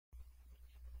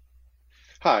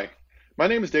Hi, my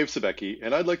name is Dave Sebecki,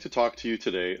 and I'd like to talk to you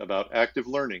today about active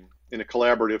learning in a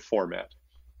collaborative format.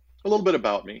 A little bit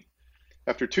about me.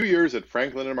 After 2 years at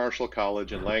Franklin and Marshall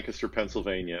College in Lancaster,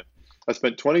 Pennsylvania, I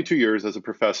spent 22 years as a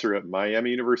professor at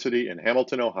Miami University in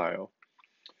Hamilton, Ohio.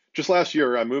 Just last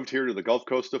year, I moved here to the Gulf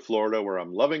Coast of Florida, where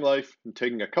I'm loving life and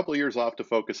taking a couple of years off to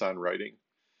focus on writing.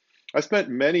 I spent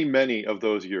many of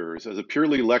those years as a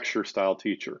purely lecture style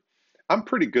teacher. I'm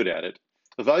pretty good at it.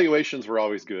 Evaluations were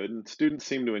always good, and students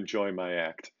seemed to enjoy my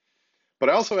act. But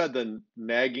I also had the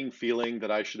nagging feeling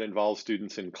that I should involve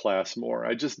students in class more.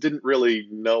 I just didn't really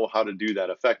know how to do that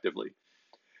effectively.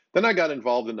 Then I got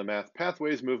involved in the Math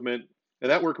Pathways movement,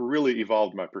 and that work really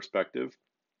evolved my perspective.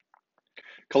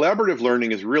 Collaborative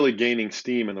learning is really gaining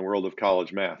steam in the world of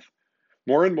college math.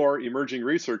 More and more emerging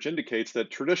research indicates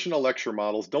that traditional lecture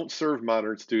models don't serve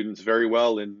modern students very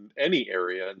well in any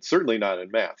area, and certainly not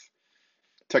in math.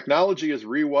 Technology is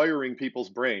rewiring people's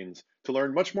brains to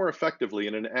learn much more effectively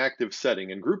in an active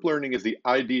setting, and group learning is the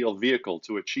ideal vehicle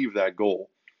to achieve that goal.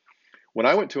 When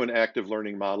I went to an active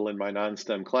learning model in my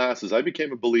non-STEM classes, I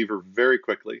became a believer very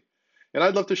quickly. And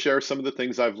I'd love to share some of the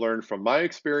things I've learned from my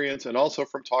experience and also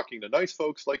from talking to nice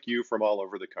folks like you from all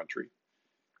over the country.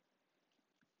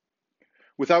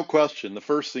 Without question, the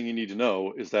first thing you need to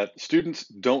know is that students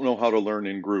don't know how to learn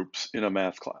in groups in a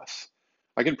math class.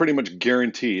 I can pretty much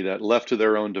guarantee that left to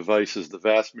their own devices, the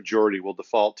vast majority will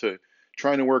default to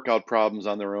trying to work out problems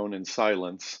on their own in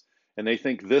silence, and they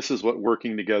think this is what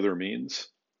working together means.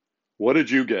 What did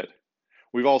you get?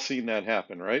 We've all seen that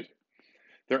happen, right?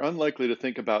 They're unlikely to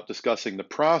think about discussing the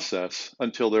process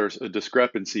until there's a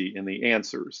discrepancy in the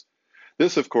answers.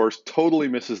 This, of course, totally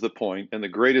misses the point and the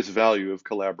greatest value of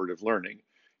collaborative learning.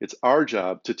 It's our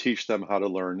job to teach them how to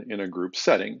learn in a group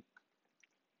setting.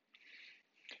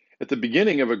 At the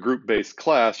beginning of a group-based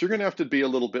class, you're going to have to be a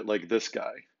little bit like this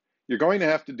guy. You're going to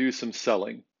have to do some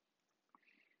selling.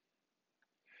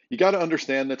 You got to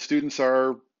understand that students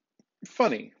are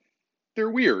funny.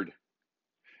 They're weird.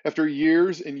 After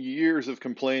years and years of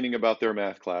complaining about their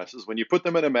math classes, when you put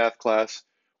them in a math class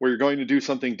where you're going to do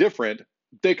something different,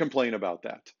 they complain about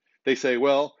that. They say,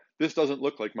 well, this doesn't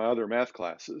look like my other math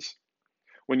classes.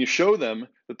 When you show them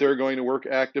that they're going to work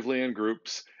actively in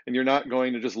groups and you're not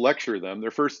going to just lecture them,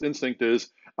 their first instinct is,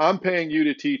 I'm paying you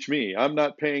to teach me. I'm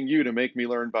not paying you to make me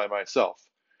learn by myself.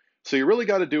 So you really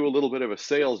got to do a little bit of a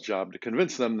sales job to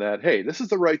convince them that, hey, this is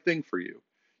the right thing for you.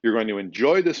 You're going to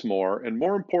enjoy this more, and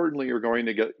more importantly, you're going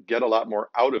to get a lot more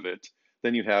out of it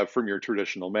than you have from your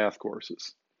traditional math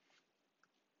courses.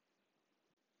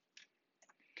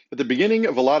 At the beginning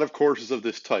of a lot of courses of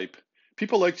this type,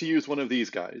 people like to use one of these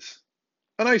guys,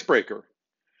 an icebreaker.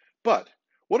 But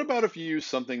what about if you use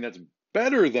something that's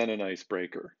better than an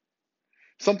icebreaker?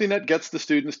 Something that gets the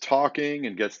students talking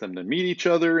and gets them to meet each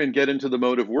other and get into the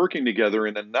mode of working together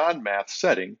in a non-math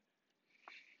setting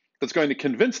that's going to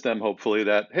convince them, hopefully,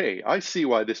 that, hey, I see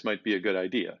why this might be a good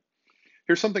idea.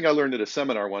 Here's something I learned at a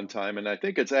seminar one time, and I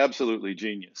think it's absolutely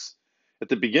genius. At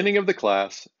the beginning of the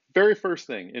class, very first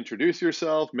thing, introduce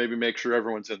yourself, maybe make sure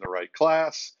everyone's in the right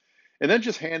class, and then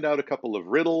just hand out a couple of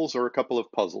riddles or a couple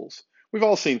of puzzles. We've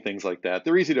all seen things like that.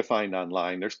 They're easy to find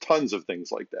online. There's tons of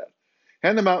things like that.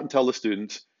 Hand them out and tell the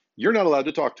students, you're not allowed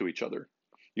to talk to each other.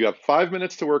 You have 5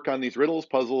 minutes to work on these riddles,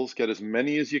 puzzles, get as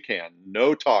many as you can,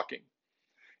 no talking,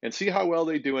 and see how well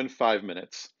they do in 5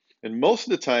 minutes. And most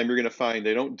of the time, you're going to find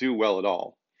they don't do well at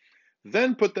all.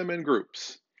 Then put them in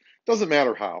groups. Doesn't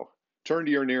matter how. Turn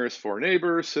to your nearest four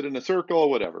neighbors, sit in a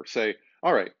circle, whatever. Say,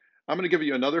 all right, I'm going to give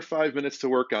you another 5 minutes to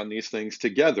work on these things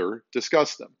together,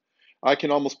 discuss them. I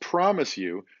can almost promise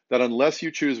you that unless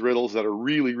you choose riddles that are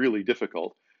really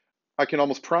difficult, I can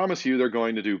almost promise you they're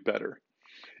going to do better.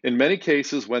 In many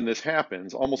cases, when this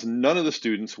happens, almost none of the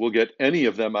students will get any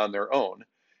of them on their own,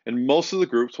 and most of the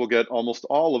groups will get almost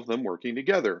all of them working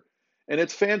together. And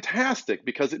it's fantastic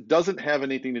because it doesn't have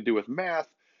anything to do with math,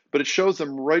 but it shows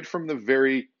them right from the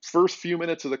very first few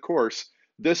minutes of the course,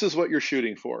 this is what you're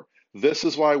shooting for. This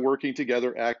is why working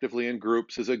together actively in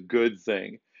groups is a good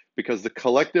thing, because the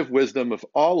collective wisdom of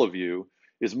all of you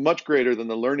is much greater than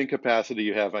the learning capacity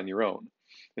you have on your own.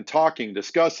 And talking,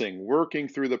 discussing, working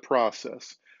through the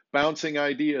process, bouncing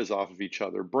ideas off of each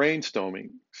other, brainstorming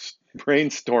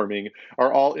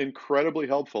are all incredibly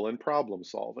helpful in problem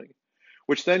solving,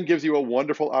 which then gives you a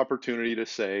wonderful opportunity to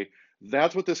say,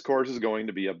 that's what this course is going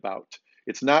to be about.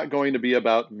 It's not going to be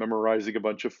about memorizing a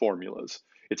bunch of formulas.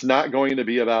 It's not going to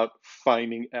be about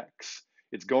finding X.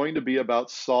 It's going to be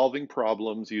about solving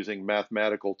problems using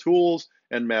mathematical tools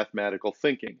and mathematical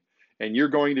thinking. And you're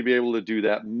going to be able to do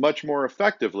that much more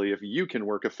effectively if you can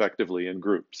work effectively in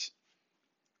groups.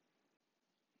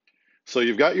 So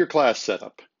you've got your class set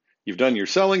up. You've done your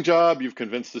selling job, you've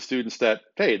convinced the students that,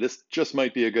 hey, this just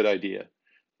might be a good idea.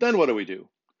 Then what do we do?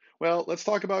 Well, let's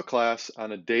talk about class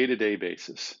on a day-to-day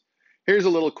basis. Here's a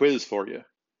little quiz for you.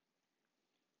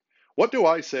 What do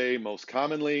I say most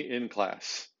commonly in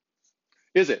class?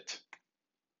 Is it,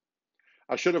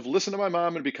 I should have listened to my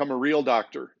mom and become a real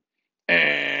doctor?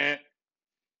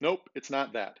 Nope, it's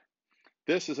not that.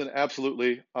 This is an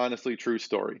absolutely, honestly true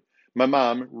story. My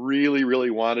mom really, really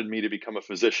wanted me to become a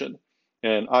physician,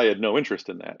 and I had no interest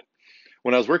in that.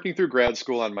 When I was working through grad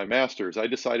school on my master's, I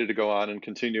decided to go on and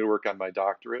continue to work on my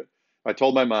doctorate. I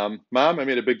told my mom, Mom, I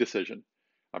made a big decision.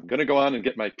 I'm going to go on and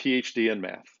get my PhD in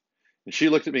math. And she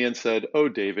looked at me and said, Oh,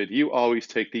 David, you always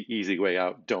take the easy way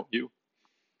out, don't you?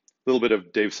 A little bit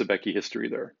of Dave Sebecki history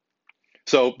there.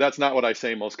 So that's not what I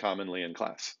say most commonly in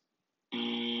class.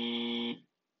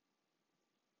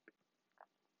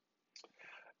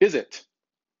 Is it,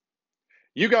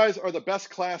 you guys are the best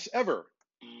class ever?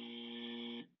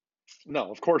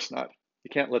 No, of course not. You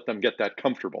can't let them get that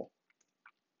comfortable.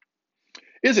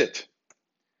 Is it,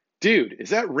 dude,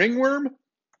 is that ringworm?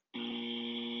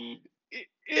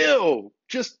 Ew,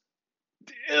 just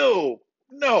ew,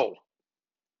 no.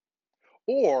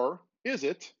 Or is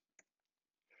it,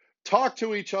 talk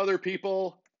to each other,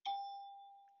 people?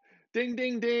 Ding,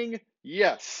 ding, ding.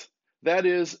 Yes, that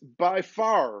is by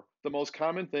far the most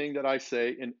common thing that I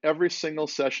say in every single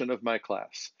session of my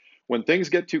class. When things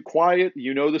get too quiet,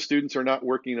 you know the students are not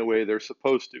working the way they're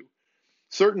supposed to.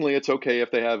 Certainly, it's okay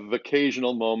if they have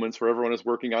occasional moments where everyone is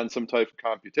working on some type of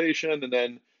computation and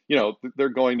then, they're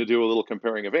going to do a little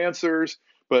comparing of answers,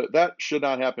 but that should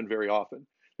not happen very often.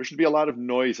 There should be a lot of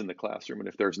noise in the classroom, and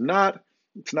if there's not,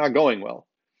 it's not going well.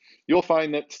 You'll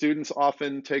find that students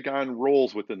often take on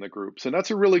roles within the groups, and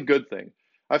that's a really good thing.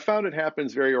 I found it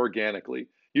happens very organically.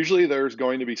 Usually there's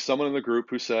going to be someone in the group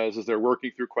who says, as they're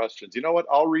working through questions, you know what,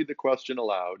 I'll read the question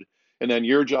aloud. And then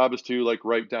your job is to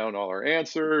write down all our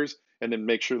answers and then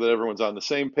make sure that everyone's on the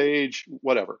same page,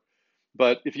 whatever.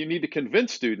 But if you need to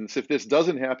convince students, if this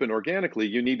doesn't happen organically,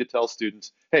 you need to tell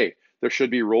students, hey, there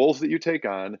should be roles that you take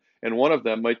on, and one of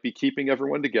them might be keeping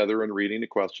everyone together and reading the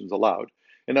questions aloud.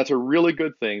 And that's a really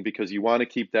good thing because you want to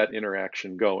keep that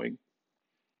interaction going.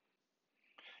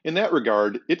 In that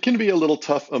regard, it can be a little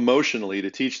tough emotionally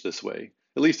to teach this way.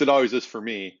 At least it always is for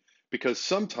me, because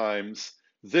sometimes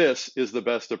this is the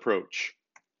best approach.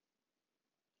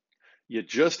 You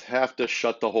just have to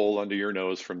shut the hole under your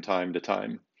nose from time to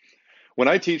time. When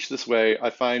I teach this way, I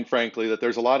find, frankly, that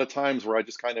there's a lot of times where I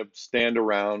just kind of stand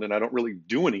around and I don't really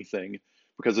do anything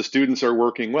because the students are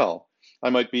working well. I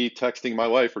might be texting my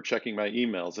wife or checking my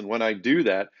emails. And when I do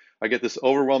that, I get this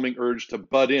overwhelming urge to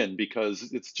butt in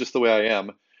because it's just the way I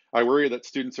am. I worry that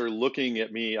students are looking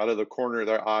at me out of the corner of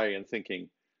their eye and thinking,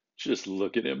 just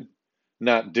look at him,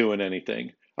 not doing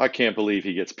anything. I can't believe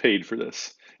he gets paid for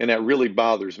this. And that really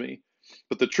bothers me.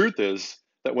 But the truth is,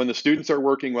 that when the students are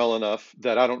working well enough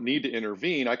that I don't need to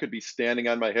intervene, I could be standing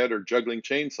on my head or juggling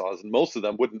chainsaws, and most of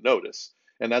them wouldn't notice.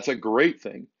 And that's a great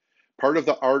thing. Part of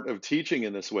the art of teaching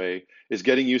in this way is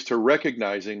getting used to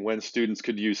recognizing when students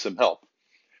could use some help.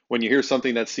 When you hear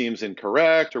something that seems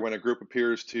incorrect, or when a group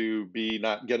appears to be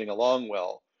not getting along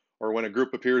well, or when a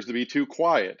group appears to be too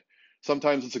quiet,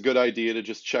 sometimes it's a good idea to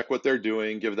just check what they're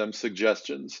doing, give them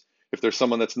suggestions. If there's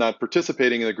someone that's not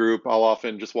participating in the group, I'll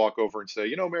often just walk over and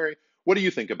say, Mary, what do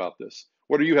you think about this?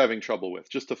 What are you having trouble with?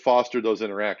 Just to foster those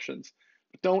interactions.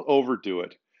 But don't overdo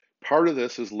it. Part of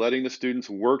this is letting the students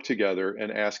work together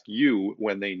and ask you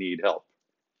when they need help.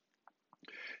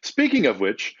 Speaking of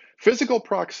which, physical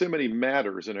proximity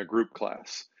matters in a group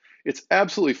class. It's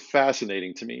absolutely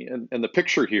fascinating to me. And the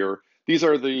picture here, these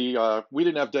are we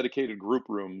didn't have dedicated group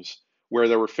rooms where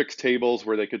there were fixed tables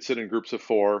where they could sit in groups of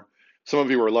 4. Some of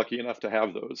you were lucky enough to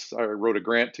have those. I wrote a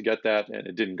grant to get that and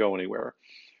it didn't go anywhere.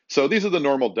 So these are the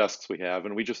normal desks we have,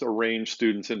 and we just arrange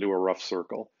students into a rough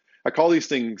circle. I call these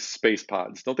things space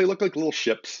pods. Don't they look like little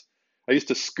ships? I used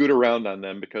to scoot around on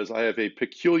them because I have a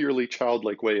peculiarly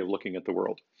childlike way of looking at the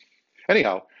world.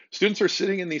 Anyhow, students are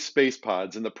sitting in these space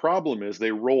pods, and the problem is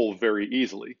they roll very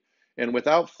easily. And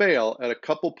without fail, at a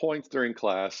couple points during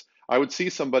class, I would see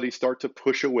somebody start to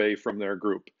push away from their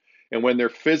group. And when they're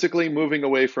physically moving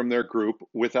away from their group,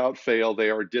 without fail, they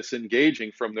are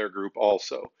disengaging from their group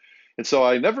also. And so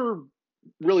I never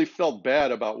really felt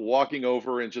bad about walking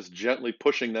over and just gently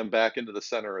pushing them back into the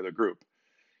center of the group.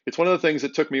 It's one of the things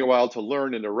that took me a while to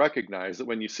learn and to recognize that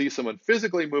when you see someone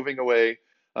physically moving away,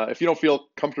 if you don't feel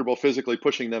comfortable physically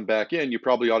pushing them back in, you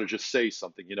probably ought to just say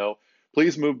something,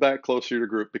 please move back closer to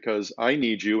group because I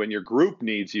need you and your group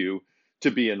needs you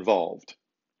to be involved.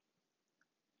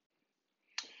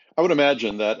 I would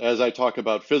imagine that as I talk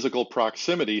about physical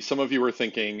proximity, some of you are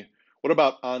thinking, what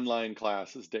about online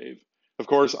classes, Dave? Of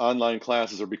course, online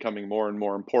classes are becoming more and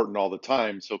more important all the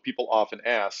time. So people often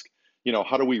ask,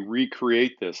 how do we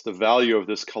recreate this, the value of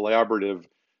this collaborative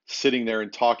sitting there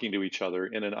and talking to each other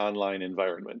in an online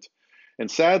environment? And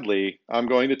sadly, I'm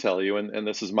going to tell you, and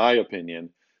this is my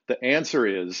opinion, the answer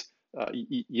is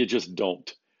you just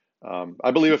don't.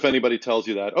 I believe if anybody tells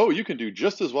you that, oh, you can do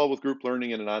just as well with group learning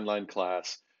in an online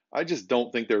class, I just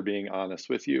don't think they're being honest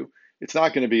with you. It's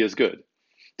not going to be as good.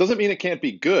 Doesn't mean it can't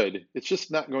be good. It's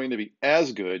just not going to be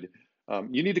as good.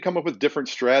 You need to come up with different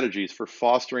strategies for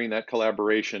fostering that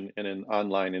collaboration in an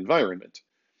online environment.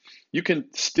 You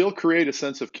can still create a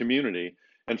sense of community.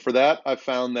 And for that, I've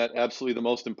found that absolutely the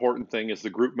most important thing is the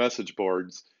group message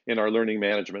boards in our learning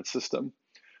management system.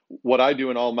 What I do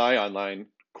in all my online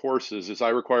courses is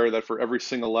I require that for every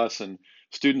single lesson,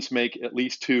 students make at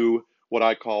least two what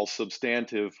I call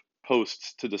substantive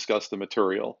posts to discuss the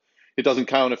material. It doesn't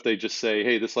count if they just say,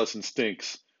 hey, this lesson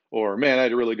stinks, or man, I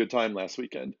had a really good time last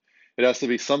weekend. It has to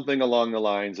be something along the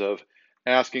lines of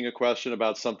asking a question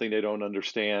about something they don't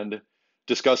understand,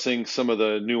 discussing some of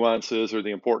the nuances or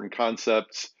the important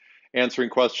concepts, answering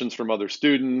questions from other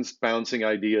students, bouncing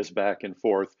ideas back and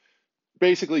forth,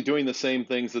 basically doing the same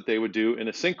things that they would do in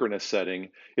a synchronous setting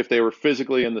if they were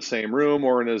physically in the same room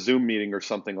or in a Zoom meeting or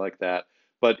something like that.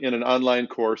 But in an online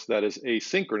course that is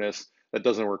asynchronous, that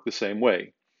doesn't work the same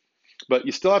way. But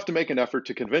you still have to make an effort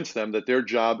to convince them that their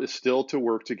job is still to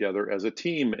work together as a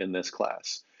team in this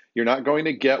class. You're not going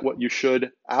to get what you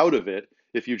should out of it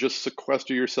if you just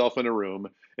sequester yourself in a room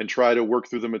and try to work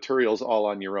through the materials all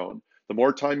on your own. The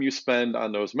more time you spend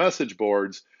on those message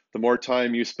boards, the more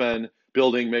time you spend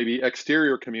building maybe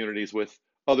exterior communities with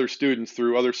other students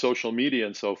through other social media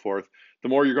and so forth, the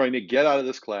more you're going to get out of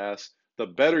this class, the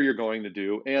better you're going to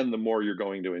do, and the more you're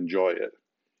going to enjoy it.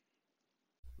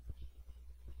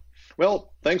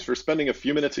 Well, thanks for spending a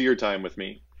few minutes of your time with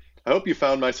me. I hope you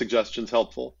found my suggestions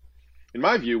helpful. In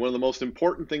my view, one of the most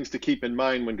important things to keep in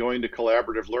mind when going to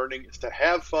collaborative learning is to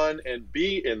have fun and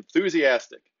be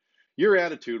enthusiastic. Your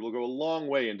attitude will go a long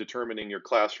way in determining your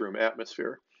classroom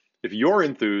atmosphere. If you're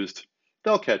enthused,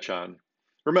 they'll catch on.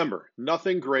 Remember,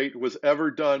 nothing great was ever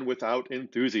done without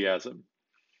enthusiasm.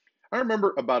 I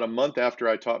remember about a month after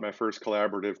I taught my first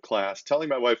collaborative class, telling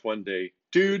my wife one day,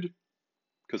 dude,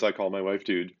 because I call my wife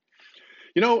dude,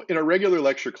 in a regular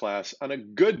lecture class, on a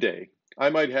good day, I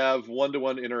might have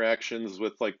one-to-one interactions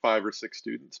with like 5 or 6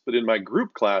 students. But in my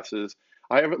group classes,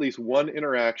 I have at least one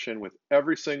interaction with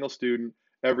every single student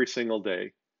every single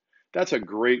day. That's a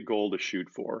great goal to shoot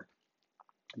for.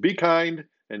 Be kind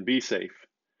and be safe.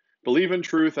 Believe in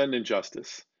truth and in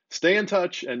justice. Stay in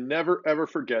touch and never ever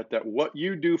forget that what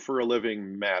you do for a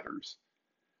living matters.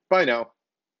 Bye now.